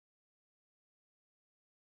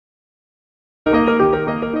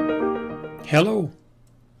Hello.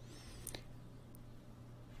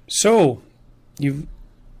 So, you've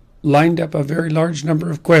lined up a very large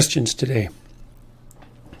number of questions today.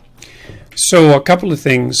 So, a couple of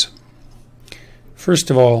things.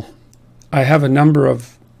 First of all, I have a number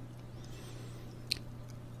of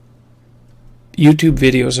YouTube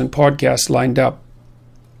videos and podcasts lined up.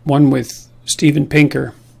 One with Steven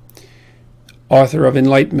Pinker, author of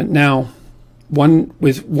Enlightenment Now. One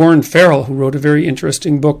with Warren Farrell, who wrote a very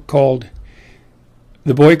interesting book called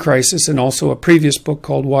The Boy Crisis, and also a previous book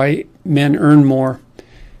called Why Men Earn More.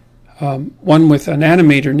 One with an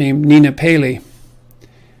animator named Nina Paley.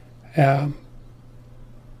 One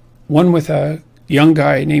with a young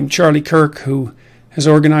guy named Charlie Kirk, who has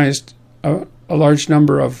organized a large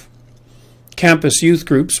number of campus youth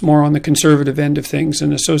groups, more on the conservative end of things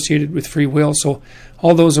and associated with free will. So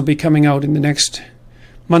all those will be coming out in the next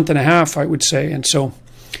month and a half, I would say. And so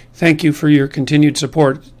thank you for your continued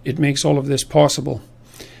support. It makes all of this possible.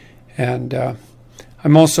 And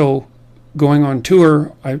I'm also going on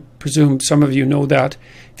tour. I presume some of you know that.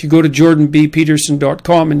 If you go to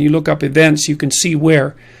jordanbpeterson.com and you look up events, you can see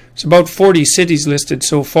where. It's about 40 cities listed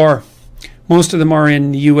so far. Most of them are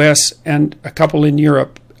in the US and a couple in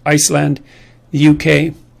Europe, Iceland, the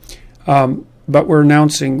UK. But we're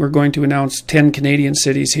going to announce 10 Canadian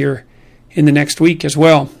cities here in the next week as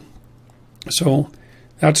well. So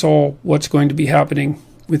that's all what's going to be happening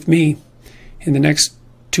with me in the next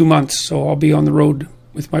 2 months. So I'll be on the road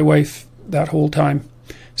with my wife that whole time,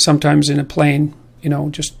 sometimes in a plane,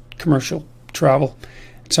 just commercial travel,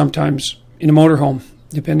 sometimes in a motorhome,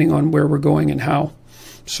 depending on where we're going and how.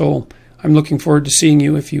 So I'm looking forward to seeing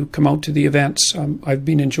you if you come out to the events. I've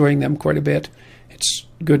been enjoying them quite a bit. It's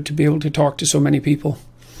good to be able to talk to so many people.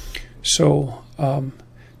 So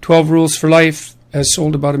 12 Rules for Life has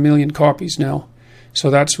sold about 1 million copies now. So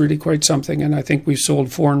that's really quite something. And I think we've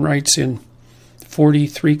sold foreign rights in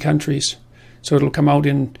 43 countries. So it'll come out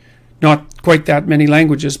in not quite that many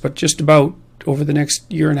languages, but just about over the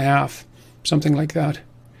next year and a half, something like that.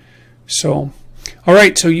 So, all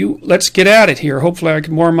right, so let's get at it here. Hopefully I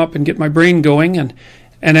can warm up and get my brain going and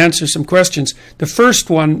answer some questions. The first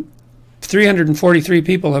one, 343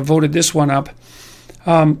 people have voted this one up.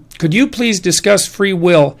 Could you please discuss free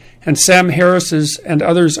will and Sam Harris's and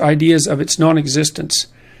others' ideas of its non-existence?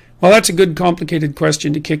 Well, that's a good, complicated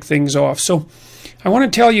question to kick things off. So I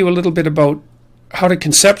want to tell you a little bit about how to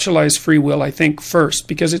conceptualize free will, I think, first,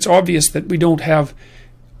 because it's obvious that we don't have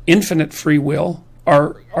infinite free will.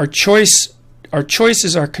 Our choices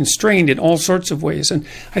are constrained in all sorts of ways. And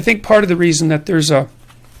I think part of the reason that there's a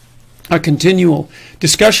continual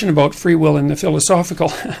discussion about free will in the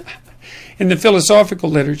philosophical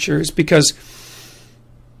literature is because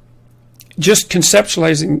just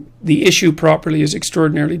conceptualizing the issue properly is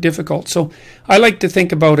extraordinarily difficult. So I like to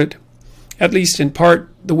think about it, at least in part,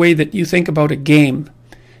 the way that you think about a game.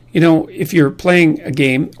 If you're playing a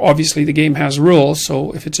game, obviously the game has rules.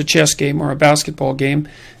 So if it's a chess game or a basketball game,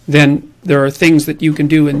 then there are things that you can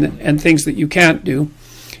do and things that you can't do.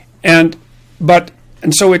 And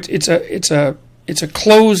so it's a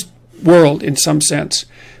closed world in some sense.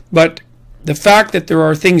 But the fact that there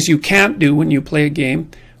are things you can't do when you play a game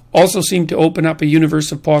also seem to open up a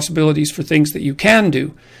universe of possibilities for things that you can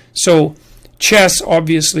do. So chess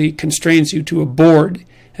obviously constrains you to a board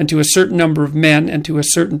and to a certain number of men and to a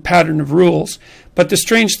certain pattern of rules. But the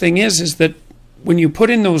strange thing is that when you put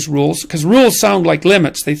in those rules, because rules sound like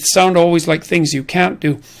limits, they sound always like things you can't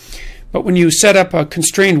do. But when you set up a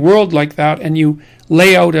constrained world like that and you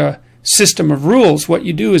lay out a system of rules, what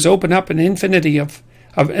you do is open up a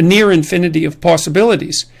near infinity of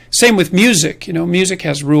possibilities. Same with music. Music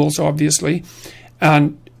has rules, obviously.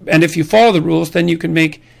 And if you follow the rules, then you can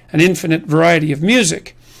make an infinite variety of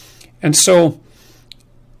music. And so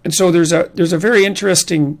there's a very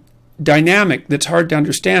interesting dynamic that's hard to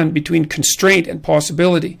understand between constraint and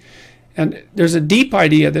possibility. And there's a deep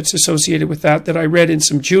idea that's associated with that I read in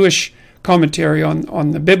some Jewish commentary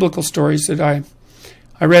on the biblical stories that I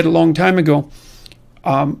read a long time ago,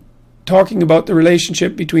 talking about the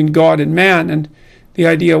relationship between God and man. And the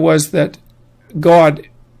idea was that God,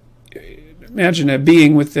 imagine a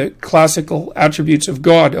being with the classical attributes of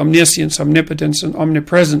God, omniscience, omnipotence, and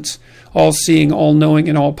omnipresence, all-seeing, all-knowing,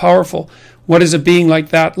 and all-powerful. What does a being like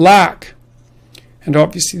that lack? And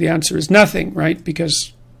obviously the answer is nothing, right?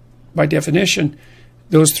 Because by definition,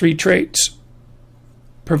 those three traits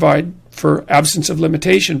provide for absence of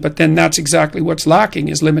limitation. But then that's exactly what's lacking,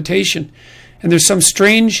 is limitation. And there's some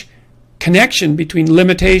strange connection between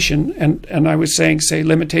limitation and I was saying,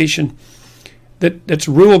 limitation that's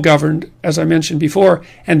rule governed, as I mentioned before,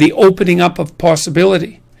 and the opening up of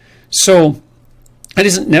possibility. So That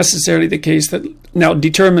isn't necessarily the case. That now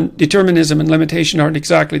determinism and limitation aren't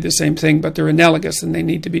exactly the same thing, but they're analogous and they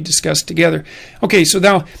need to be discussed together. Okay, so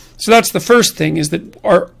that's the first thing, is that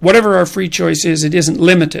whatever our free choice is, it isn't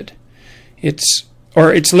limited. It's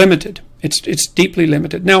limited. It's deeply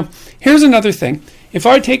limited. Now, here's another thing. If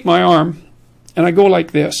I take my arm and I go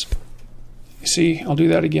like this, you see, I'll do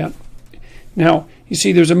that again. Now, you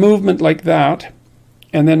see there's a movement like that,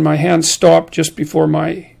 and then my hand stopped just before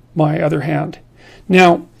my other hand.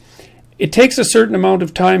 Now, it takes a certain amount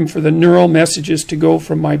of time for the neural messages to go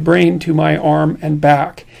from my brain to my arm and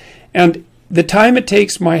back. And the time it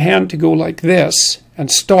takes my hand to go like this and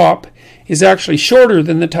stop is actually shorter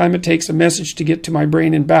than the time it takes a message to get to my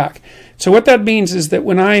brain and back. So what that means is that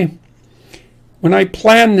when I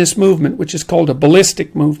plan this movement, which is called a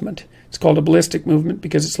ballistic movement, it's called a ballistic movement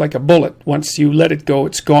because it's like a bullet. Once you let it go,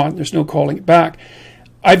 it's gone. There's no calling it back.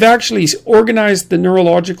 I've actually organized the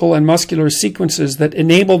neurological and muscular sequences that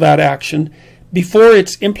enable that action before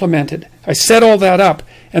it's implemented. I set all that up,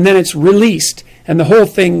 and then it's released, and the whole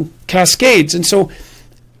thing cascades. And so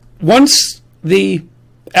once the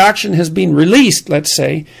action has been released, let's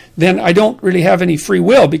say, then I don't really have any free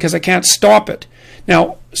will because I can't stop it.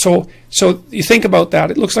 Now, so you think about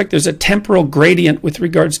that. It looks like there's a temporal gradient with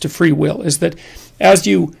regards to free will, is that as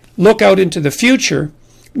you look out into the future,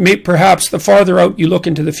 perhaps the farther out you look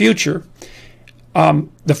into the future,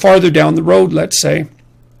 the farther down the road, let's say,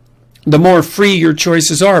 the more free your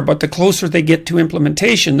choices are. But the closer they get to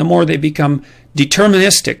implementation, the more they become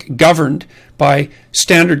deterministic, governed by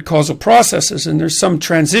standard causal processes. And there's some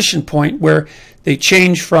transition point where they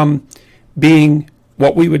change from being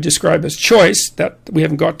what we would describe as choice, that we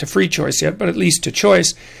haven't got to free choice yet, but at least to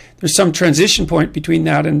choice. There's some transition point between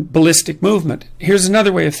that and ballistic movement. Here's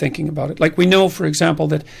another way of thinking about it. Like we know, for example,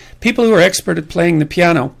 that people who are expert at playing the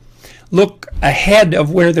piano look ahead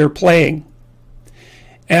of where they're playing.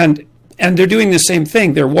 And they're doing the same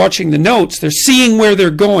thing. They're watching the notes. They're seeing where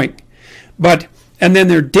they're going. And then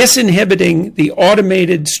they're disinhibiting the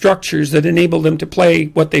automated structures that enable them to play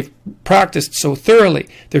what they've practiced so thoroughly.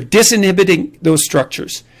 They're disinhibiting those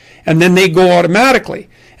structures. And then they go automatically.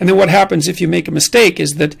 And then what happens if you make a mistake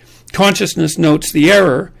is that consciousness notes the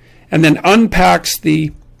error and then unpacks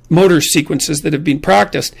the motor sequences that have been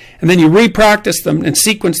practiced. And then you re-practice them and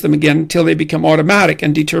sequence them again until they become automatic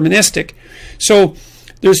and deterministic. So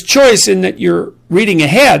there's choice in that you're reading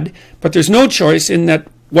ahead, but there's no choice in that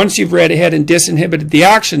once you've read ahead and disinhibited the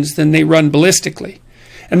actions, then they run ballistically.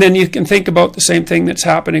 And then you can think about the same thing that's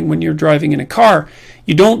happening when you're driving in a car.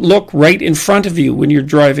 You don't look right in front of you when you're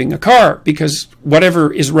driving a car, because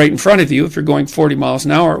whatever is right in front of you, if you're going 40 miles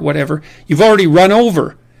an hour or whatever, you've already run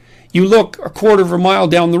over. You look a quarter of a mile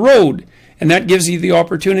down the road, and that gives you the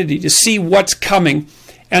opportunity to see what's coming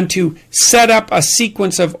and to set up a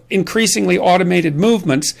sequence of increasingly automated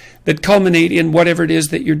movements that culminate in whatever it is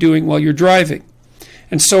that you're doing while you're driving.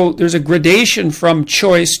 And so there's a gradation from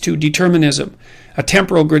choice to determinism, a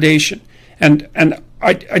temporal gradation. And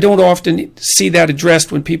I don't often see that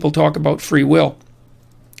addressed when people talk about free will.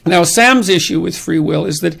 Now, Sam's issue with free will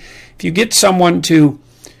is that if you get someone to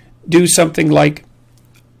do something like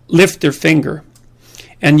lift their finger,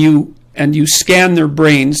 and you scan their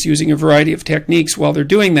brains using a variety of techniques while they're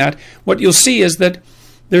doing that, what you'll see is that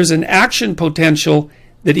there's an action potential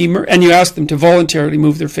that and you ask them to voluntarily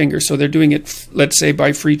move their finger, so they're doing it, let's say,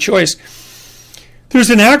 by free choice.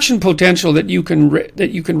 There's an action potential that you can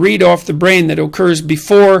read off the brain that occurs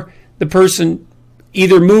before the person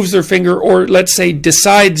either moves their finger or, let's say,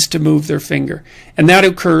 decides to move their finger. And that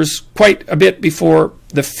occurs quite a bit before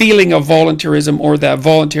the feeling of voluntarism or that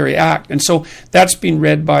voluntary act. And so that's been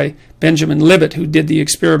read by Benjamin Libet, who did the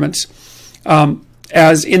experiments,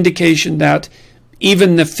 as indication that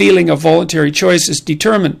even the feeling of voluntary choice is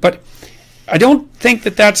determined. But I don't think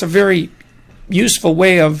that that's a very useful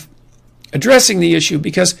way of addressing the issue,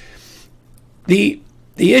 because the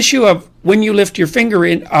issue of when you lift your finger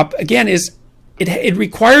up again is it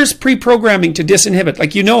requires pre-programming to disinhibit.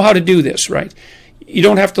 Like, you know how to do this, right? You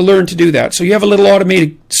don't have to learn to do that. So you have a little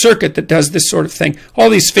automated circuit that does this sort of thing. All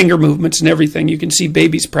these finger movements and everything, you can see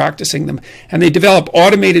babies practicing them. And they develop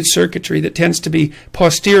automated circuitry that tends to be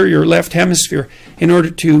posterior left hemisphere in order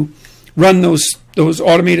to run those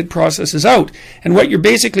automated processes out. And what you're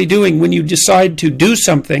basically doing when you decide to do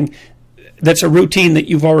something that's a routine that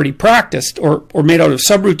you've already practiced, or made out of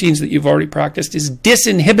subroutines that you've already practiced, is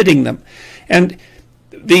disinhibiting them. And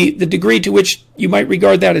the degree to which you might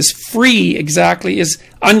regard that as free exactly is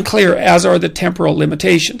unclear, as are the temporal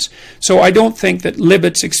limitations. So I don't think that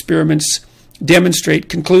Libet's experiments demonstrate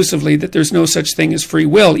conclusively that there's no such thing as free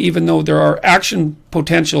will, even though there are action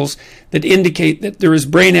potentials that indicate that there is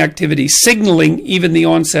brain activity signaling even the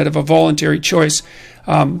onset of a voluntary choice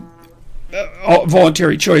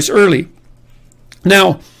early.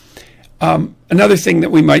 Now, another thing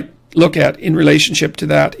that we might look at in relationship to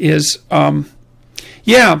that is,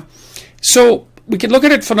 so we could look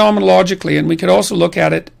at it phenomenologically, and we could also look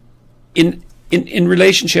at it in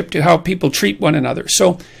relationship to how people treat one another.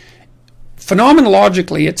 So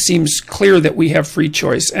phenomenologically, it seems clear that we have free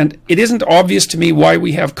choice, and it isn't obvious to me why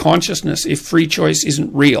we have consciousness if free choice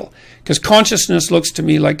isn't real, because consciousness looks to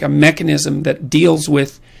me like a mechanism that deals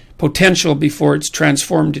with potential before it's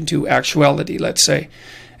transformed into actuality, let's say.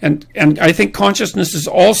 And I think consciousness is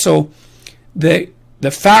also the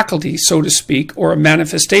faculty, so to speak, or a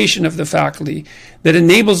manifestation of the faculty that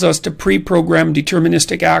enables us to pre-program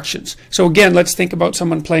deterministic actions. So again, let's think about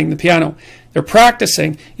someone playing the piano. They're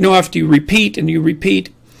practicing. After you repeat and you repeat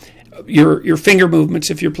your finger movements,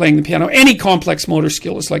 if you're playing the piano, any complex motor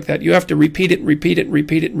skill is like that. You have to repeat it and repeat it and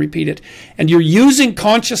repeat it and repeat it. And you're using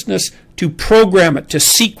consciousness to program it, to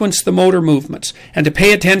sequence the motor movements, and to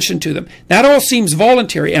pay attention to them. That all seems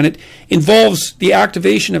voluntary, and it involves the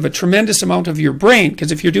activation of a tremendous amount of your brain,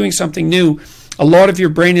 because if you're doing something new, a lot of your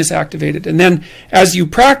brain is activated. And then as you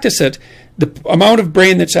practice it, the amount of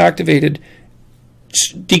brain that's activated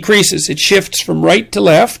decreases. It shifts from right to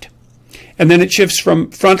left, and then it shifts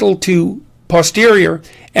from frontal to posterior,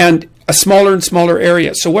 and a smaller and smaller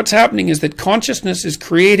area. So what's happening is that consciousness is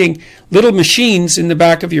creating little machines in the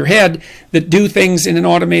back of your head that do things in an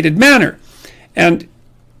automated manner. And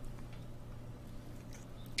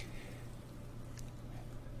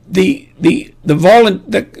the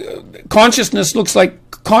consciousness looks like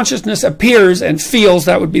consciousness appears and feels,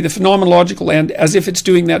 that would be the phenomenological end, as if it's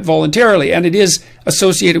doing that voluntarily, and it is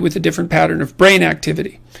associated with a different pattern of brain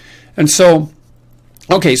activity. And so,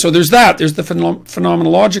 okay, so there's that. There's the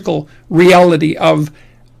phenomenological reality of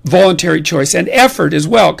voluntary choice and effort as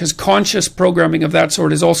well, because conscious programming of that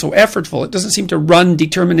sort is also effortful. It doesn't seem to run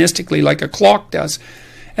deterministically like a clock does.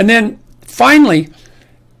 And then finally,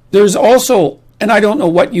 there's also, and I don't know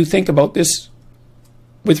what you think about this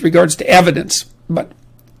with regards to evidence, but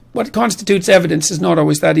what constitutes evidence is not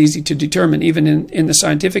always that easy to determine, even in the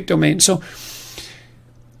scientific domain. So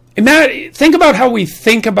think about how we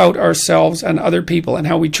think about ourselves and other people, and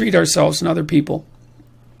how we treat ourselves and other people.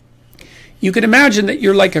 You could imagine that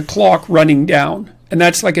you're like a clock running down, and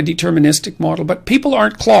that's like a deterministic model. But people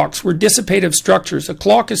aren't clocks. We're dissipative structures. A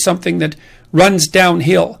clock is something that runs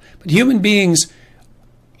downhill. But human beings,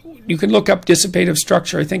 you can look up dissipative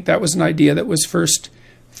structure. I think that was an idea that was first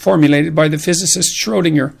formulated by the physicist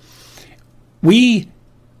Schrödinger. We're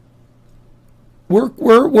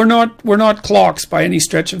not clocks by any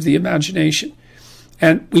stretch of the imagination,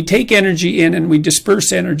 and we take energy in and we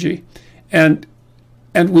disperse energy, and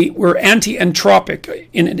we're anti-entropic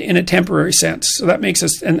in a temporary sense. So that makes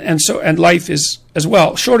us, and life is as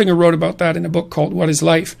well. Schrödinger wrote about that in a book called What is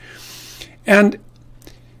Life? And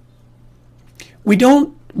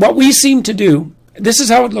what we seem to do, this is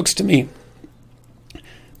how it looks to me.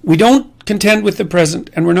 We don't contend with the present,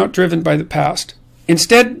 and we're not driven by the past.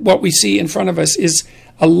 Instead, what we see in front of us is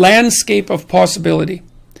a landscape of possibility.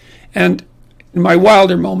 And in my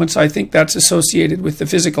wilder moments, I think that's associated with the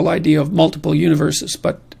physical idea of multiple universes.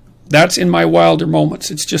 But that's in my wilder moments.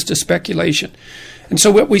 It's just a speculation. And so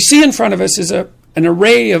what we see in front of us is an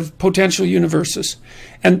array of potential universes.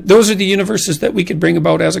 And those are the universes that we could bring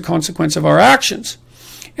about as a consequence of our actions.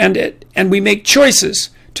 And we make choices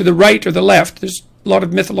to the right or the left. There's a lot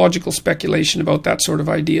of mythological speculation about that sort of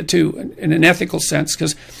idea too, in an ethical sense,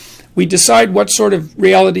 because we decide what sort of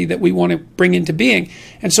reality that we want to bring into being.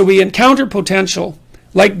 And so we encounter potential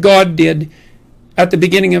like God did at the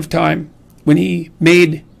beginning of time when he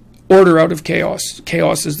made order out of chaos.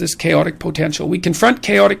 Chaos is this chaotic potential. We confront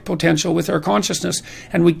chaotic potential with our consciousness,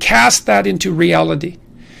 and we cast that into reality.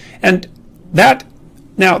 And that,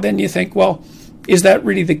 now then you think, well, is that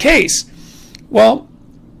really the case? Well,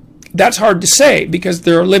 that's hard to say, because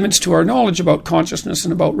there are limits to our knowledge about consciousness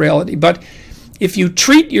and about reality. But if you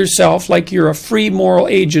treat yourself like you're a free moral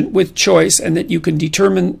agent with choice, and that you can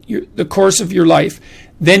determine the course of your life,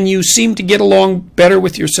 then you seem to get along better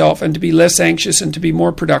with yourself, and to be less anxious, and to be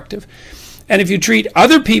more productive. And if you treat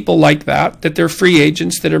other people like that they're free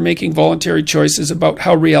agents that are making voluntary choices about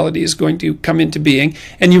how reality is going to come into being,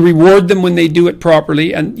 and you reward them when they do it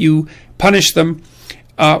properly, and you punish them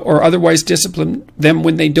or otherwise discipline them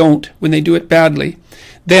when they do it badly,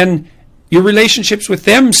 then your relationships with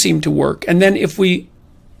them seem to work. And then if we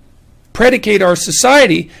predicate our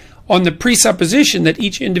society on the presupposition that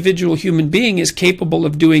each individual human being is capable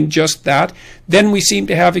of doing just that, then we seem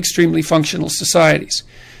to have extremely functional societies.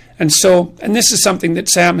 And so, and this is something that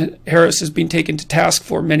Sam Harris has been taken to task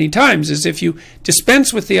for many times, is if you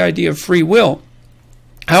dispense with the idea of free will,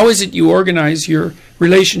 how is it you organize your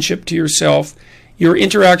relationship to yourself, your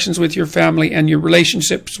interactions with your family, and your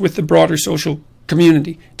relationships with the broader social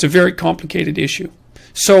community? It's a very complicated issue.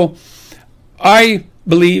 So I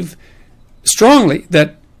believe strongly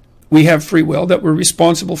that we have free will, that we're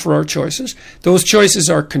responsible for our choices. Those choices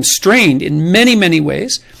are constrained in many, many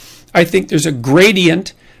ways. I think there's a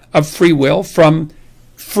gradient of free will from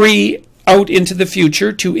free out into the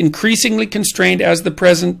future to increasingly constrained as the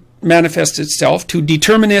present manifests itself, to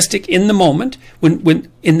deterministic in the moment. When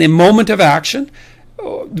in the moment of action,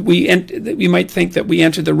 we might think that we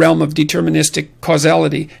enter the realm of deterministic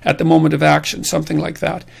causality at the moment of action, something like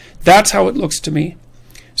that. That's how it looks to me.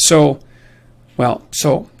 So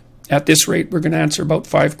at this rate, we're going to answer about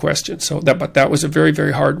 5 questions. But that was a very,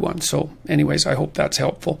 very hard one. So anyways, I hope that's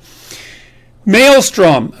helpful.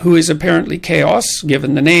 Maelstrom, who is apparently chaos,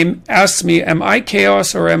 given the name, asks me, am I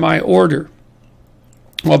chaos or am I order?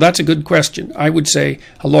 Well, that's a good question. I would say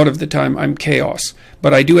a lot of the time I'm chaos,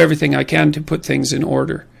 but I do everything I can to put things in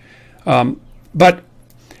order. But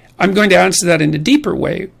I'm going to answer that in a deeper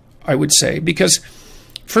way, I would say, because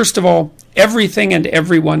first of all, everything and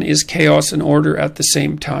everyone is chaos and order at the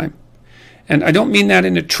same time. And I don't mean that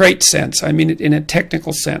in a trite sense. I mean it in a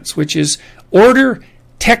technical sense, which is order.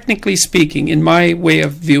 Technically speaking, in my way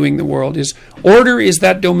of viewing the world, is order is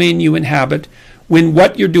that domain you inhabit when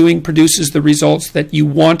what you're doing produces the results that you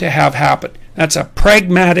want to have happen. That's a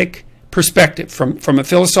pragmatic perspective from a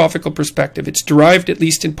philosophical perspective. It's derived, at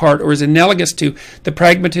least in part, or is analogous to the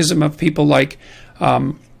pragmatism of people like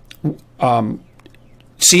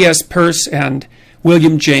C.S. Peirce and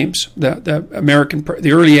William James, the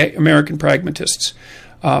early American pragmatists.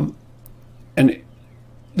 And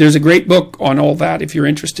there's a great book on all that, if you're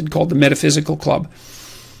interested, called The Metaphysical Club.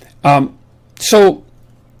 So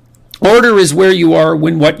order is where you are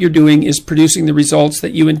when what you're doing is producing the results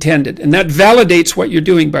that you intended. And that validates what you're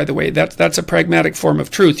doing, by the way. That's a pragmatic form of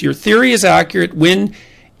truth. Your theory is accurate when,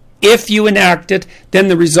 if you enact it, then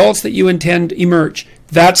the results that you intend emerge.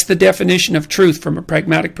 That's the definition of truth from a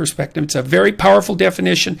pragmatic perspective. It's a very powerful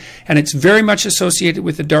definition, and it's very much associated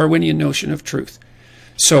with the Darwinian notion of truth.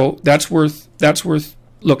 So that's worth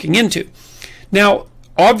looking into. Now,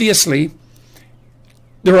 obviously,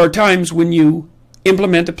 there are times when you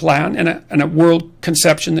implement a plan and a world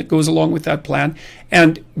conception that goes along with that plan,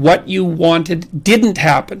 and what you wanted didn't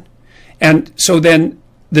happen. And so then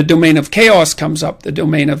the domain of chaos comes up, the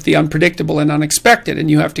domain of the unpredictable and unexpected,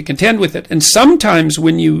 and you have to contend with it. And sometimes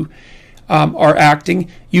when you are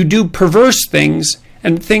acting, you do perverse things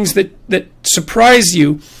and things that surprise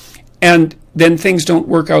you, and then things don't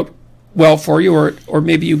work out well for you, or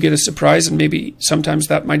maybe you get a surprise, and maybe sometimes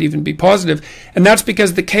that might even be positive. And that's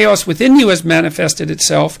because the chaos within you has manifested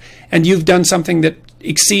itself, and you've done something that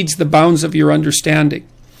exceeds the bounds of your understanding.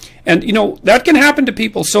 And that can happen to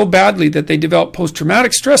people so badly that they develop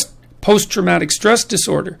post-traumatic stress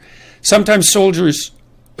disorder. Sometimes soldiers,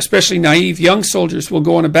 especially naive young soldiers, will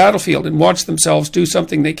go on a battlefield and watch themselves do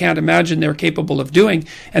something they can't imagine they're capable of doing,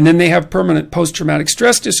 and then they have permanent post-traumatic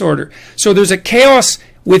stress disorder. So there's a chaos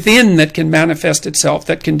within that can manifest itself,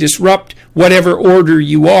 that can disrupt whatever order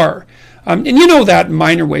you are. And you know that in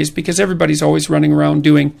minor ways, because everybody's always running around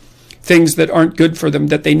doing things that aren't good for them,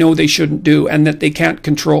 that they know they shouldn't do, and that they can't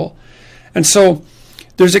control. And so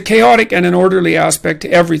there's a chaotic and an orderly aspect to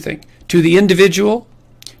everything, to the individual,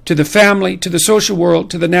 to the family, to the social world,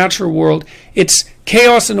 to the natural world. It's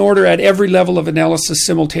chaos and order at every level of analysis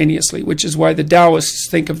simultaneously, which is why the Taoists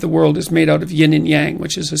think of the world as made out of yin and yang,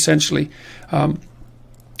 which is essentially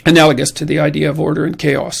analogous to the idea of order and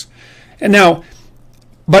chaos. And now,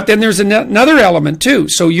 but then there's another element too.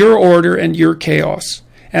 So your order and your chaos.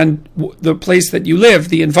 And the place that you live,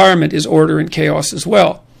 the environment, is order and chaos as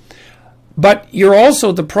well. But you're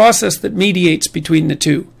also the process that mediates between the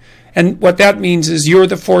two. And what that means is you're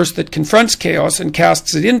the force that confronts chaos and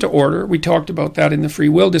casts it into order. We talked about that in the free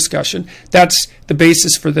will discussion. That's the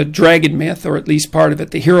basis for the dragon myth, or at least part of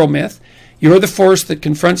it, the hero myth. You're the force that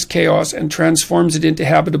confronts chaos and transforms it into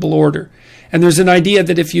habitable order. And there's an idea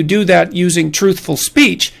that if you do that using truthful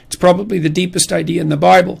speech, it's probably the deepest idea in the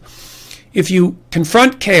Bible. If you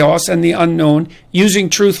confront chaos and the unknown using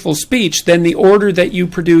truthful speech, then the order that you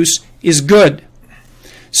produce is good.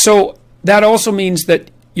 So that also means that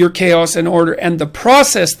your chaos and order and the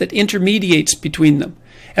process that intermediates between them.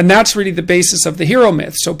 And that's really the basis of the hero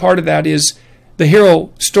myth. So part of that is the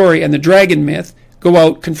hero story and the dragon myth go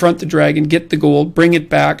out, confront the dragon, get the gold, bring it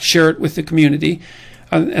back, share it with the community.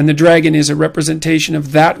 And the dragon is a representation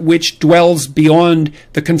of that which dwells beyond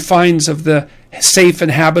the confines of the safe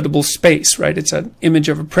and habitable space, right? It's an image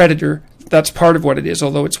of a predator. That's part of what it is,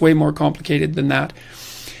 although it's way more complicated than that.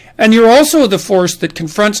 And you're also the force that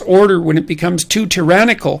confronts order when it becomes too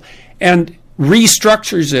tyrannical and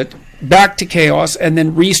restructures it back to chaos, and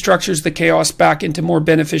then restructures the chaos back into more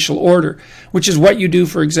beneficial order, which is what you do,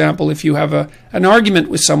 for example, if you have an argument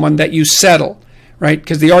with someone that you settle, right?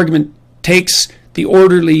 Because the argument takes the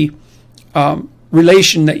orderly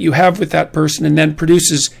relation that you have with that person and then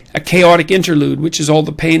produces a chaotic interlude, which is all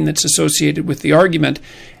the pain that's associated with the argument.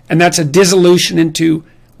 And that's a dissolution into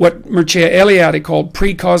what Mircea Eliade called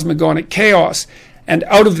pre-cosmogonic chaos. And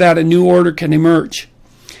out of that, a new order can emerge.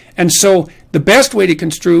 And so the best way to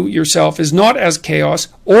construe yourself is not as chaos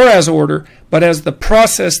or as order, but as the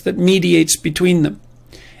process that mediates between them.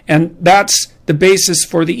 And that's the basis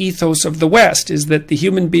for the ethos of the West, is that the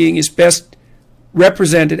human being is best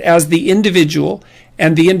represented as the individual,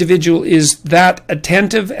 and the individual is that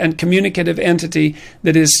attentive and communicative entity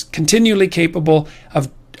that is continually capable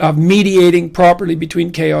of mediating properly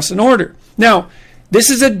between chaos and order. Now, this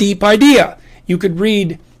is a deep idea. You could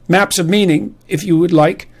read Maps of Meaning if you would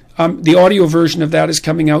like. The audio version of that is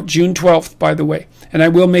coming out June 12th, by the way. And I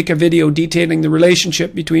will make a video detailing the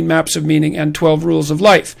relationship between Maps of Meaning and 12 Rules of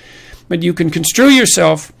Life. But you can construe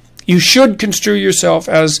yourself, you should construe yourself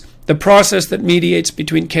as the process that mediates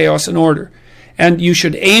between chaos and order. And you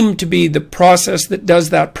should aim to be the process that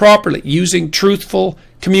does that properly, using truthful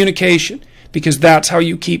communication, because that's how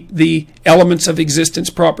you keep the elements of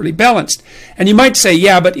existence properly balanced. And you might say,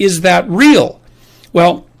 yeah, but is that real?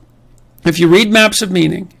 Well, if you read Maps of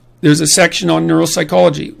Meaning, there's a section on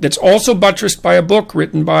neuropsychology that's also buttressed by a book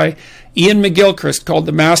written by Ian McGilchrist called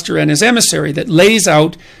The Master and His Emissary that lays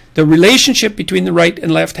out the relationship between the right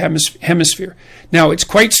and left hemisphere. Now, it's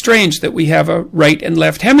quite strange that we have a right and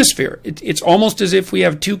left hemisphere. It's almost as if we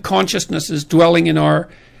have two consciousnesses dwelling in our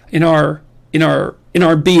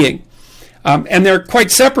being. And they're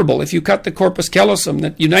quite separable. If you cut the corpus callosum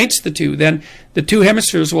that unites the two, then the two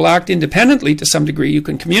hemispheres will act independently to some degree. You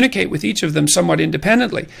can communicate with each of them somewhat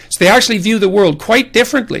independently. So they actually view the world quite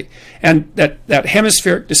differently. And that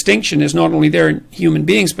hemispheric distinction is not only there in human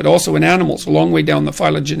beings, but also in animals, a long way down the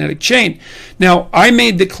phylogenetic chain. Now, I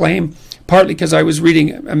made the claim partly because I was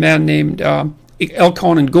reading a man named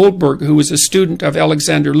Elkonin Goldberg, who was a student of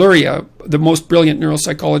Alexander Luria, the most brilliant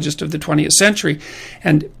neuropsychologist of the 20th century.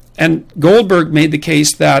 And Goldberg made the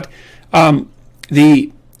case that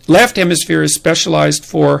the left hemisphere is specialized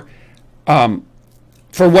for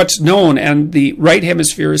what's known, and the right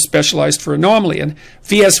hemisphere is specialized for anomaly. And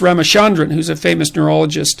V.S. Ramachandran, who's a famous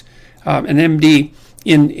neurologist, an MD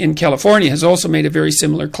in California, has also made a very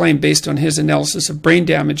similar claim based on his analysis of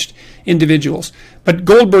brain-damaged individuals. But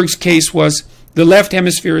Goldberg's case was the left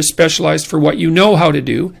hemisphere is specialized for what you know how to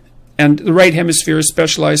do, and the right hemisphere is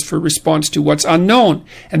specialized for response to what's unknown.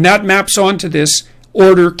 And that maps onto this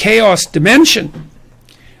order-chaos dimension,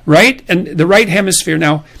 right? And the right hemisphere,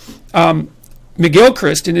 now,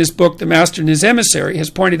 McGilchrist, in his book, The Master and His Emissary, has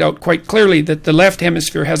pointed out quite clearly that the left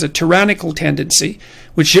hemisphere has a tyrannical tendency,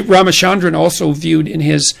 which Ramachandran also viewed in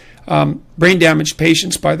his brain-damaged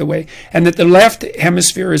patients, by the way, and that the left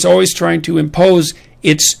hemisphere is always trying to impose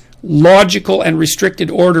its logical and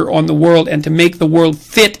restricted order on the world and to make the world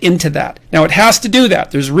fit into that. Now, it has to do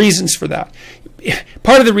that. There's reasons for that.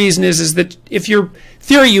 Part of the reason is that if your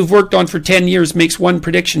theory you've worked on for 10 years makes one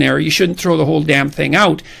prediction error, you shouldn't throw the whole damn thing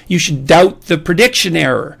out. You should doubt the prediction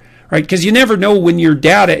error, right? Because you never know when your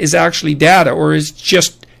data is actually data or is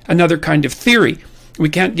just another kind of theory. We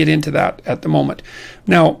can't get into that at the moment.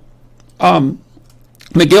 Now,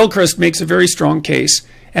 McGilchrist makes a very strong case,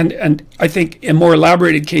 and I think a more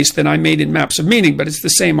elaborated case than I made in Maps of Meaning, but it's the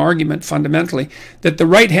same argument fundamentally, that the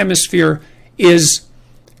right hemisphere is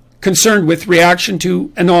concerned with reaction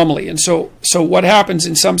to anomaly. And so what happens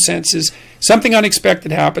in some sense is something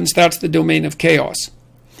unexpected happens. That's the domain of chaos.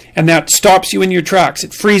 And that stops you in your tracks.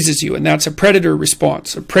 It freezes you, and that's a predator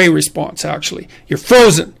response, a prey response, actually. You're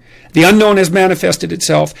frozen. The unknown has manifested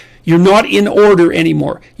itself. You're not in order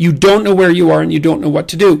anymore. You don't know where you are, and you don't know what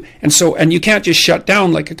to do. And you can't just shut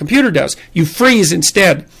down like a computer does. You freeze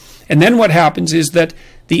instead. And then what happens is that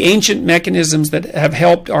the ancient mechanisms that have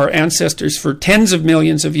helped our ancestors for tens of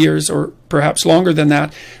millions of years, or perhaps longer than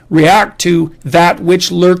that, react to that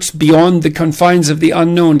which lurks beyond the confines of the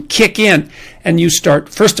unknown, kick in, and you start,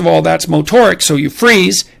 first of all, that's motoric, so you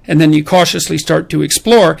freeze, and then you cautiously start to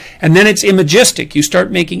explore, and then it's imagistic. You start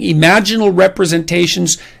making imaginal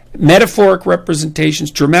representations, metaphoric representations,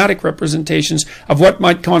 dramatic representations of what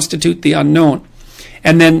might constitute the unknown.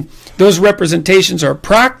 And then those representations are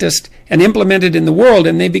practiced and implemented in the world,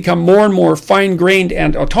 and they become more and more fine-grained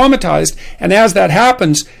and automatized. And as that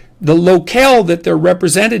happens, the locale that they're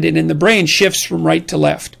represented in the brain shifts from right to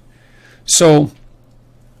left. So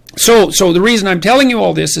the reason I'm telling you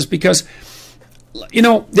all this is because, you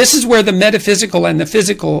know, this is where the metaphysical and the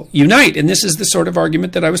physical unite. And this is the sort of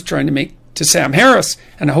argument that I was trying to make to Sam Harris.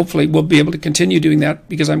 And hopefully we'll be able to continue doing that,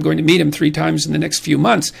 because I'm going to meet him 3 times in the next few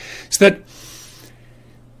months. So that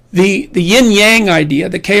the yin-yang idea,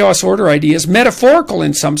 the chaos-order idea, is metaphorical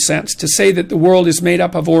in some sense. To say that the world is made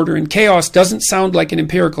up of order and chaos doesn't sound like an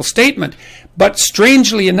empirical statement. But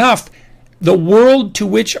strangely enough, the world to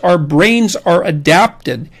which our brains are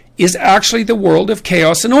adapted is actually the world of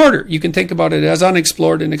chaos and order. You can think about it as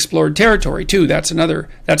unexplored and explored territory too. That's another,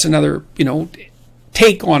 you know,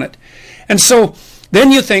 take on it. And so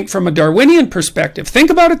then you think from a Darwinian perspective. Think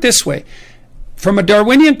about it this way. From a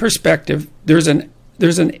Darwinian perspective, there's an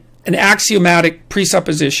axiomatic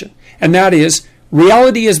presupposition, and that is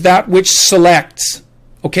reality is that which selects.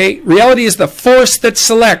 Okay? Reality is the force that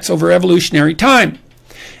selects over evolutionary time.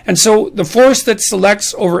 And so the force that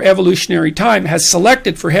selects over evolutionary time has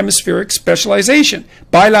selected for hemispheric specialization,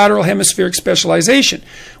 bilateral hemispheric specialization,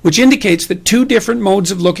 which indicates that 2 different modes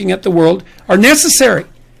of looking at the world are necessary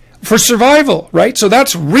for survival, right? So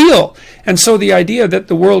that's real. And so the idea that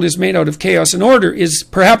the world is made out of chaos and order is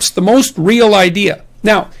perhaps the most real idea.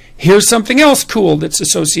 Now, here's something else cool that's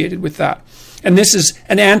associated with that. And this is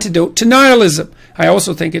an antidote to nihilism. I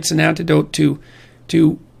also think it's an antidote to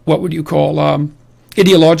what would you call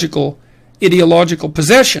ideological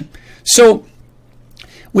possession. So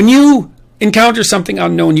when you encounter something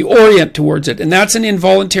unknown, you orient towards it, and that's an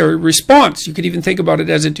involuntary response. You could even think about it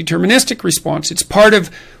as a deterministic response. It's part of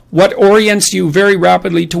what orients you very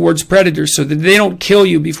rapidly towards predators so that they don't kill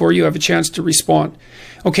you before you have a chance to respond.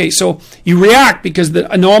 Okay, so you react because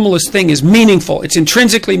the anomalous thing is meaningful. It's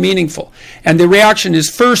intrinsically meaningful. And the reaction is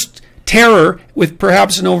first terror with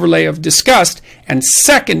perhaps an overlay of disgust, and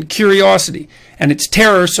second curiosity. And it's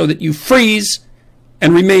terror so that you freeze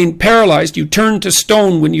and remain paralyzed. You turn to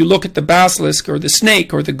stone when you look at the basilisk or the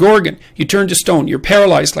snake or the gorgon. You turn to stone. You're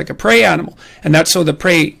paralyzed like a prey animal. And that's so the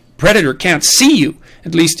predator can't see you,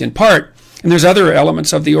 at least in part. And there's other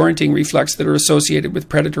elements of the orienting reflex that are associated with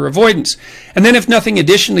predator avoidance. And then if nothing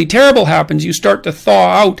additionally terrible happens, you start to thaw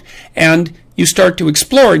out and you start to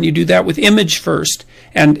explore. And you do that with image first,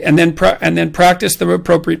 and then practice the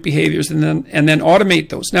appropriate behaviors, and then automate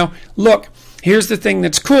those. Now, look, here's the thing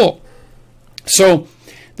that's cool. So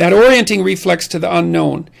that orienting reflex to the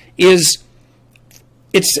unknown it's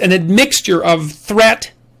an admixture of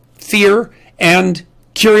threat, fear, and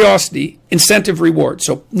curiosity, incentive, reward.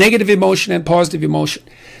 So negative emotion and positive emotion.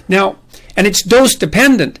 Now, and it's dose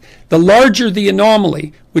dependent. The larger the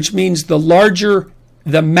anomaly, which means the larger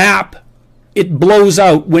the map it blows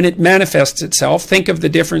out when it manifests itself. Think of the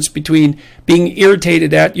difference between being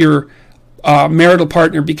irritated at your marital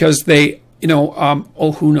partner because they,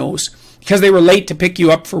 who knows, because they were late to pick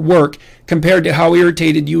you up for work, compared to how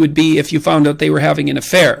irritated you would be if you found out they were having an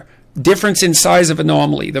affair. Difference in size of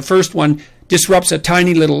anomaly. The first one disrupts a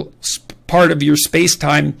tiny little part of your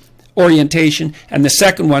space-time orientation, and the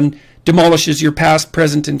second one demolishes your past,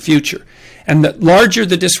 present, and future. And the larger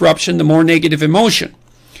the disruption, the more negative emotion,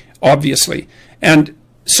 obviously. And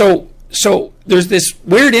so there's this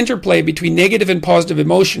weird interplay between negative and positive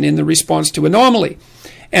emotion in the response to anomaly.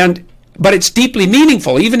 But it's deeply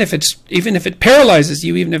meaningful, even if it paralyzes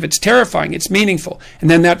you, even if it's terrifying, it's meaningful. And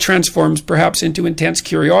then that transforms perhaps into intense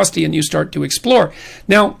curiosity, and you start to explore.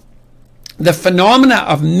 Now, the phenomena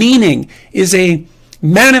of meaning is a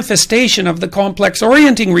manifestation of the complex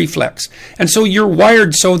orienting reflex. And so you're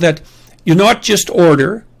wired so that you're not just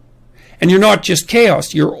order and you're not just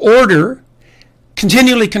chaos. You're order,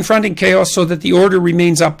 continually confronting chaos so that the order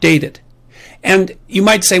remains updated. And you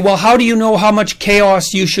might say, well, how do you know how much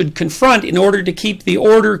chaos you should confront in order to keep the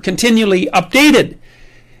order continually updated?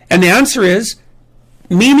 And the answer is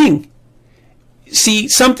meaning. See,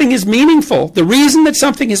 something is meaningful. The reason that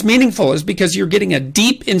something is meaningful is because you're getting a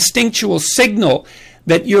deep instinctual signal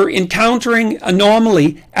that you're encountering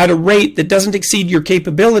anomaly at a rate that doesn't exceed your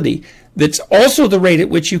capability. That's also the rate at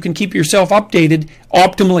which you can keep yourself updated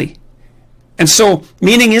optimally. And so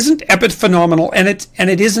meaning isn't epiphenomenal, and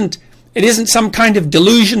it isn't some kind of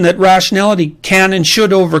delusion that rationality can and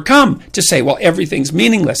should overcome to say, well, everything's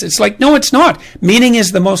meaningless. It's like, no, it's not. Meaning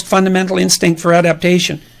is the most fundamental instinct for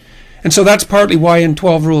adaptation. And so that's partly why in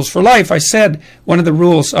 12 Rules for Life, I said one of the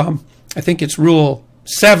rules, I think it's Rule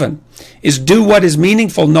 7, is do what is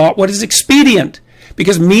meaningful, not what is expedient.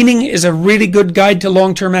 Because meaning is a really good guide to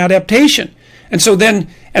long-term adaptation. And so then,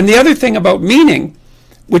 and the other thing about meaning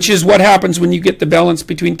which is what happens when you get the balance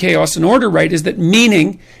between chaos and order right, is that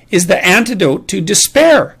meaning is the antidote to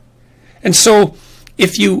despair. And so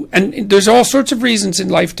if you, and there's all sorts of reasons in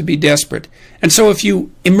life to be desperate. And so if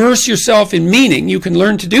you immerse yourself in meaning, you can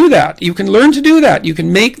learn to do that. You can learn to do that. You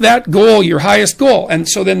can make that goal your highest goal. And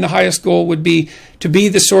so then the highest goal would be to be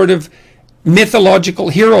the sort of mythological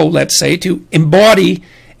hero, let's say, to embody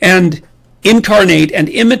and incarnate and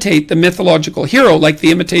imitate the mythological hero, like the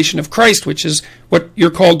imitation of Christ, which is what you're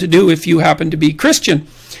called to do if you happen to be Christian.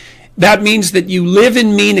 That means that you live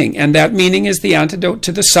in meaning, and that meaning is the antidote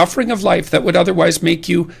to the suffering of life that would otherwise make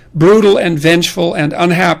you brutal and vengeful and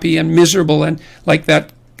unhappy and miserable, and like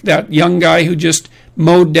that young guy who just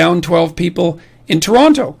mowed down 12 people in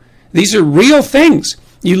Toronto. These are real things.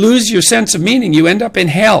 You lose your sense of meaning, you end up in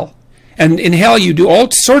hell. And in hell you do all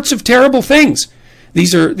sorts of terrible things.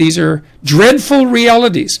 These are dreadful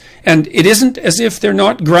realities, and it isn't as if they're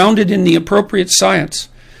not grounded in the appropriate science.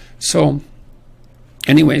 So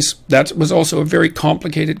anyways, that was also a very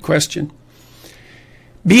complicated question.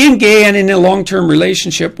 Being gay and in a long-term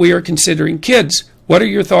relationship, we are considering kids. What are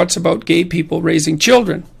your thoughts about gay people raising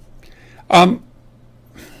children?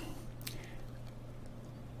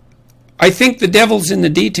 I think the devil's in the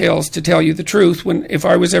details, to tell you the truth. If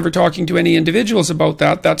I was ever talking to any individuals about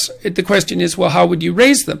that, the question is, well, how would you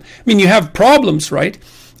raise them? I mean, you have problems, right?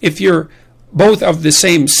 If you're both of the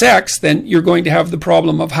same sex, then you're going to have the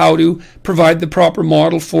problem of how to provide the proper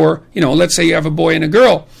model for, let's say you have a boy and a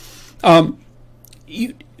girl.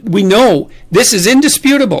 We know, this is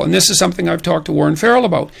indisputable, and this is something I've talked to Warren Farrell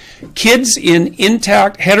about. Kids in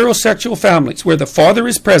intact heterosexual families where the father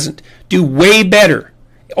is present do way better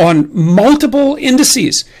on multiple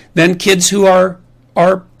indices than kids who are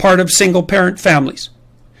part of single-parent families.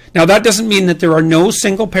 Now, that doesn't mean that there are no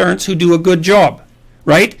single parents who do a good job,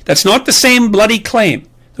 right? That's not the same bloody claim.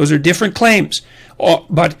 Those are different claims.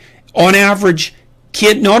 But on average,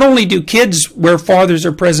 not only do kids where fathers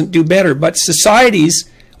are present do better, but societies,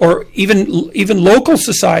 or even local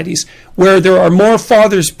societies where there are more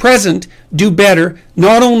fathers present, do better,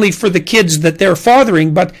 not only for the kids that they're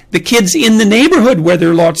fathering, but the kids in the neighborhood where there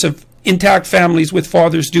are lots of intact families with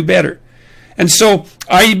fathers do better. And so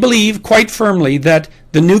I believe quite firmly that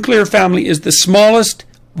the nuclear family is the smallest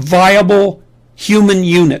viable human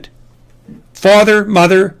unit. Father,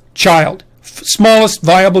 mother, child. Smallest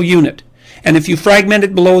viable unit. And if you fragment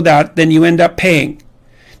it below that, then you end up paying.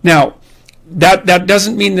 Now, that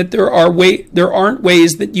doesn't mean that there aren't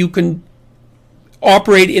ways that you can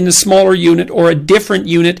operate in a smaller unit or a different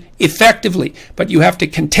unit effectively. But you have to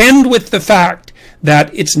contend with the fact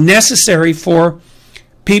that it's necessary for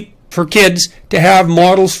kids to have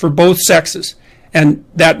models for both sexes. And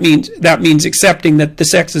that means accepting that the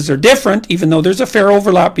sexes are different, even though there's a fair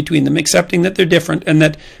overlap between them, accepting that they're different and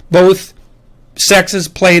that both sexes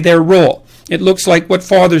play their role. It looks like what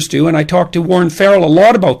fathers do, and I talked to Warren Farrell a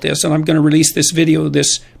lot about this, and I'm going to release this video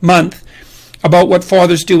this month about what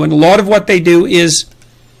fathers do. And a lot of what they do is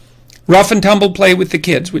rough and tumble play with the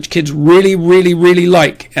kids, which kids really, really, really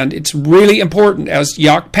like. And it's really important, as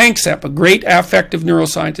Jaak Panksepp, a great affective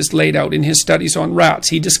neuroscientist, laid out in his studies on rats.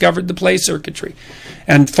 He discovered the play circuitry.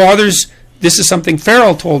 And fathers, this is something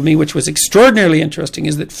Farrell told me, which was extraordinarily interesting,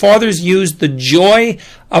 is that fathers use the joy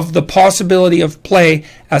of the possibility of play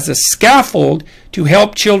as a scaffold to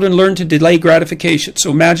help children learn to delay gratification. So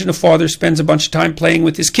imagine a father spends a bunch of time playing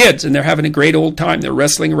with his kids, and they're having a great old time. They're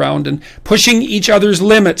wrestling around and pushing each other's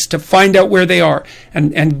limits to find out where they are,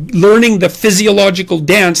 and learning the physiological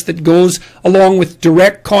dance that goes along with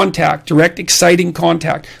direct contact, direct exciting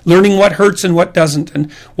contact, learning what hurts and what doesn't, and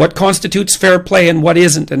what constitutes fair play and what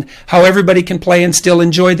isn't, and how everybody can play and still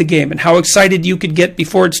enjoy the game, and how excited you could get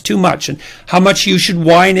before it's too much, and how much you should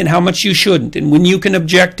whine and how much you shouldn't, and when you can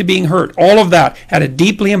object to being hurt. All of that at a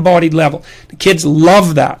deeply embodied level. The kids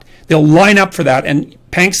love that. They'll line up for that. And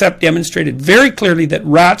Panksepp demonstrated very clearly that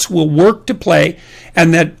rats will work to play,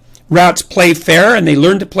 and that rats play fair, and they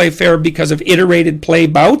learn to play fair because of iterated play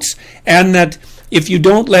bouts, and that if you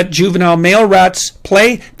don't let juvenile male rats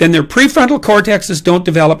play, then their prefrontal cortexes don't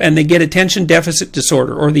develop, and they get attention deficit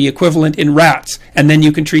disorder, or the equivalent in rats, and then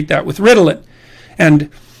you can treat that with Ritalin.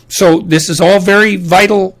 And so this is all very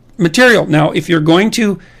vital material. Now, if you're going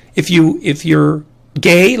to, if you're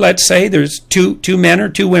gay, let's say there's two men or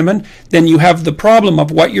two women, then you have the problem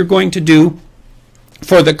of what you're going to do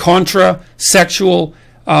for the contra-sexual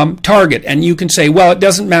target. And you can say, well, it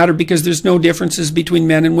doesn't matter because there's no differences between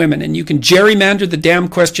men and women. And you can gerrymander the damn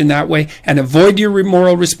question that way and avoid your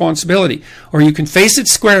moral responsibility. Or you can face it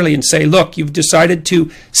squarely and say, look, you've decided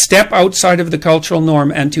to step outside of the cultural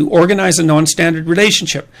norm and to organize a non-standard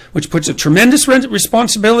relationship, which puts a tremendous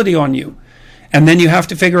responsibility on you. And then you have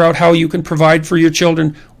to figure out how you can provide for your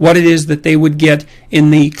children what it is that they would get in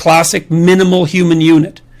the classic minimal human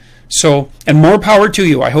unit. So, and more power to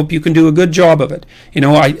you. I hope you can do a good job of it. You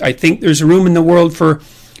know, I think there's room in the world for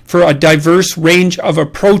a diverse range of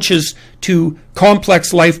approaches to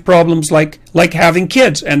complex life problems like having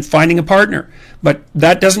kids and finding a partner. But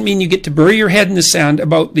that doesn't mean you get to bury your head in the sand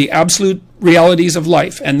about the absolute realities of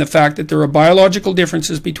life and the fact that there are biological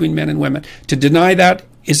differences between men and women. To deny that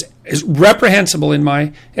is reprehensible in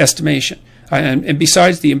my estimation. And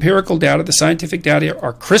besides, the empirical data, the scientific data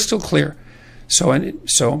are crystal clear.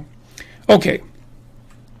 Okay.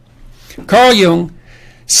 Carl Jung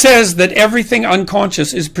says that everything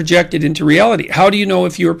unconscious is projected into reality. How do you know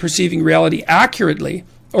if you're perceiving reality accurately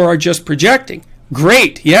or are just projecting?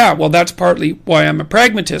 Great. Yeah, well, that's partly why I'm a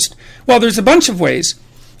pragmatist. Well, there's a bunch of ways.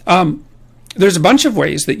 There's a bunch of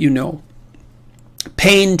ways that you know.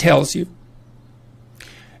 Pain tells you.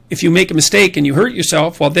 If you make a mistake and you hurt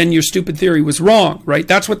yourself, well, then your stupid theory was wrong, right?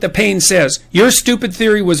 That's what the pain says. Your stupid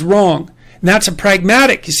theory was wrong. And that's a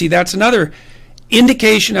pragmatic. You see, that's another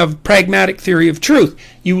indication of pragmatic theory of truth.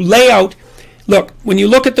 You lay out, look, when you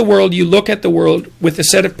look at the world, you look at the world with a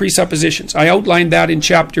set of presuppositions. I outlined that in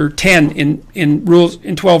chapter 10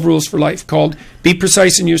 in 12 Rules for Life, called Be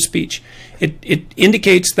Precise in Your Speech. It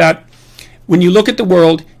indicates that when you look at the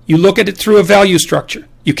world, you look at it through a value structure.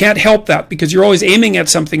 You can't help that because you're always aiming at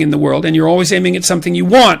something in the world, and you're always aiming at something you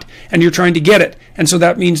want, and you're trying to get it. And so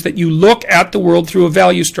that means that you look at the world through a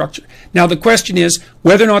value structure. Now the question is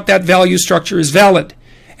whether or not that value structure is valid.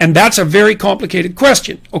 And that's a very complicated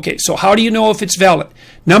question. Okay, so how do you know if it's valid?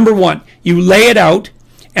 Number one, you lay it out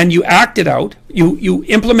and you act it out. You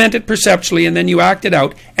implement it perceptually and then you act it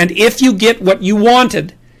out. And if you get what you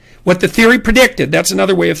wanted, what the theory predicted, that's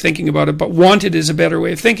another way of thinking about it, but wanted is a better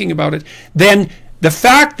way of thinking about it, then the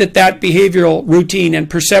fact that that behavioral routine and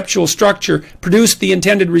perceptual structure produced the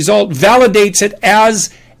intended result validates it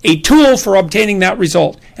as a tool for obtaining that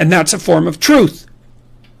result, and that's a form of truth.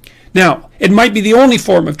 Now, it might be the only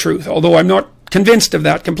form of truth, although I'm not convinced of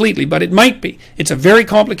that completely, but it might be. It's a very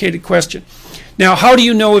complicated question. Now, how do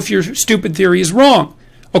you know if your stupid theory is wrong?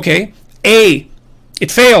 Okay, A,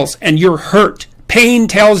 it fails and you're hurt. Pain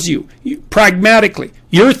tells you, pragmatically,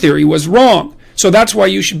 your theory was wrong. So that's why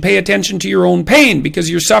you should pay attention to your own pain, because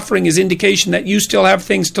your suffering is indication that you still have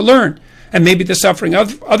things to learn. And maybe the suffering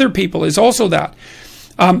of other people is also that.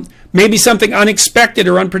 Maybe something unexpected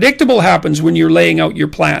or unpredictable happens when you're laying out your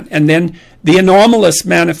plan. And then the anomalous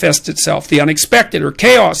manifests itself, the unexpected or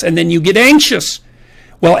chaos, and then you get anxious.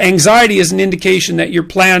 Well, anxiety is an indication that your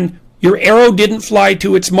plan, your arrow didn't fly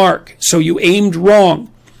to its mark, so you aimed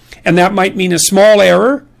wrong. And that might mean a small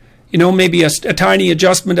error, you know, maybe a tiny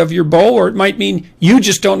adjustment of your bow, or it might mean you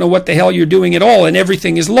just don't know what the hell you're doing at all and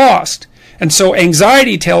everything is lost. And so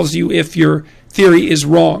anxiety tells you if your theory is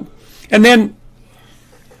wrong. And then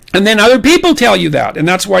other people tell you that, and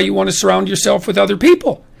that's why you want to surround yourself with other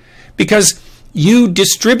people, because you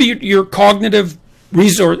distribute your cognitive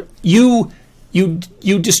resource. You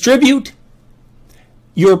distribute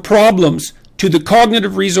your problems to the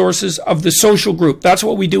cognitive resources of the social group. That's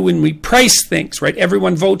what we do when we price things, right?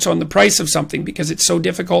 Everyone votes on the price of something because it's so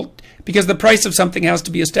difficult, because the price of something has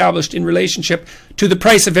to be established in relationship to the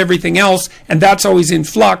price of everything else, and that's always in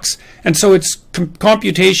flux, and so it's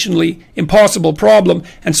computationally impossible problem,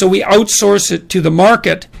 and so we outsource it to the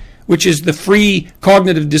market, which is the free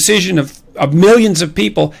cognitive decision of millions of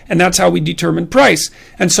people, and that's how we determine price.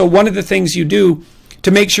 And so one of the things you do to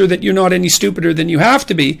make sure that you're not any stupider than you have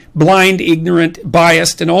to be, blind, ignorant,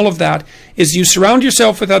 biased, and all of that, is you surround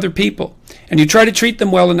yourself with other people and you try to treat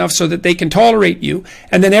them well enough so that they can tolerate you.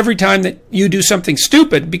 And then every time that you do something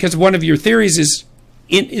stupid because one of your theories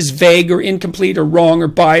is vague or incomplete or wrong or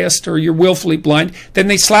biased, or you're willfully blind, then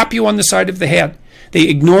they slap you on the side of the head. They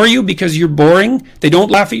ignore you because you're boring. They don't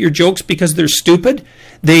laugh at your jokes because they're stupid.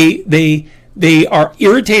 They are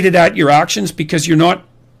irritated at your actions because you're not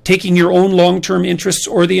taking your own long-term interests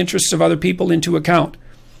or the interests of other people into account.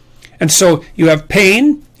 And so you have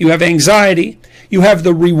pain, you have anxiety, you have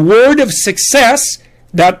the reward of success,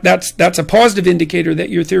 that's a positive indicator that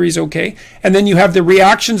your theory is okay, and then you have the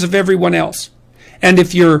reactions of everyone else. And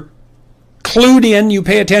if you're clued in, you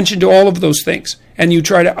pay attention to all of those things, and you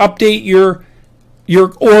try to update your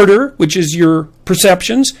order, which is your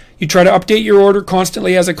perceptions. You try to update your order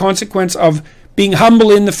constantly as a consequence of being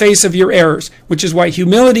humble in the face of your errors, which is why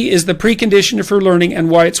humility is the precondition for learning and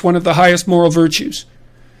why it's one of the highest moral virtues.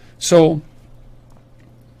 So,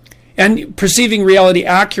 and perceiving reality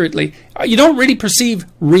accurately. You don't really perceive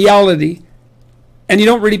reality, and you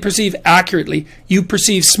don't really perceive accurately. You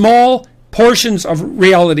perceive small portions of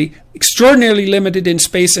reality, extraordinarily limited in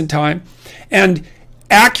space and time, and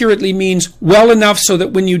accurately means well enough so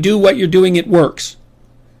that when you do what you're doing, it works.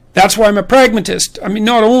 That's why I'm a pragmatist. I mean,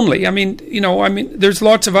 not only, there's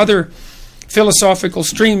lots of other philosophical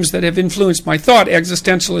streams that have influenced my thought,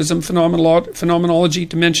 existentialism, phenomenology,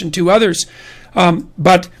 to mention two others.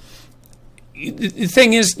 But the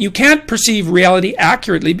thing is, you can't perceive reality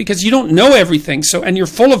accurately because you don't know everything. And you're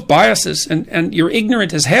full of biases, and you're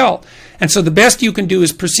ignorant as hell. And so the best you can do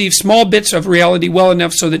is perceive small bits of reality well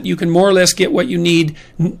enough so that you can more or less get what you need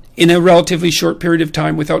in a relatively short period of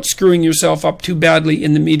time without screwing yourself up too badly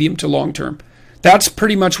in the medium to long term. That's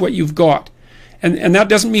pretty much what you've got. And that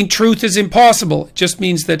doesn't mean truth is impossible. It just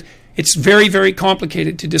means that it's very, very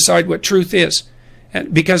complicated to decide what truth is.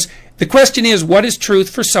 And because the question is, what is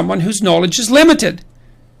truth for someone whose knowledge is limited?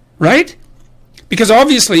 Right? Because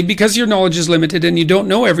obviously, because your knowledge is limited and you don't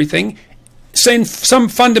know everything, so in some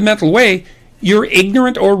fundamental way, you're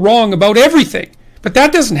ignorant or wrong about everything. But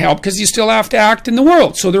that doesn't help because you still have to act in the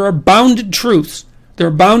world. So there are bounded truths. There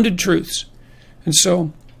are bounded truths. And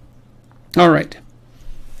so, all right.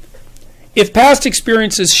 If past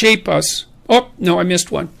experiences shape us... Oh, no, I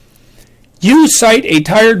missed one. You cite a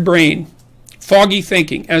tired brain, foggy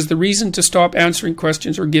thinking, as the reason to stop answering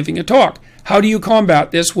questions or giving a talk. How do you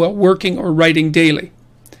combat this while working or writing daily?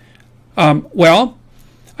 Well,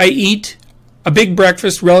 I eat a big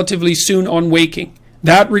breakfast relatively soon on waking.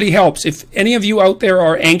 That really helps. If any of you out there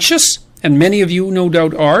are anxious, and many of you no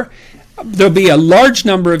doubt are, there'll be a large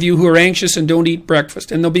number of you who are anxious and don't eat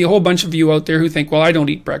breakfast. And there'll be a whole bunch of you out there who think, well, I don't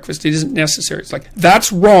eat breakfast. It isn't necessary. It's like,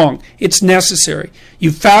 that's wrong. It's necessary.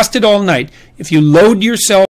 You fasted all night. If you load yourself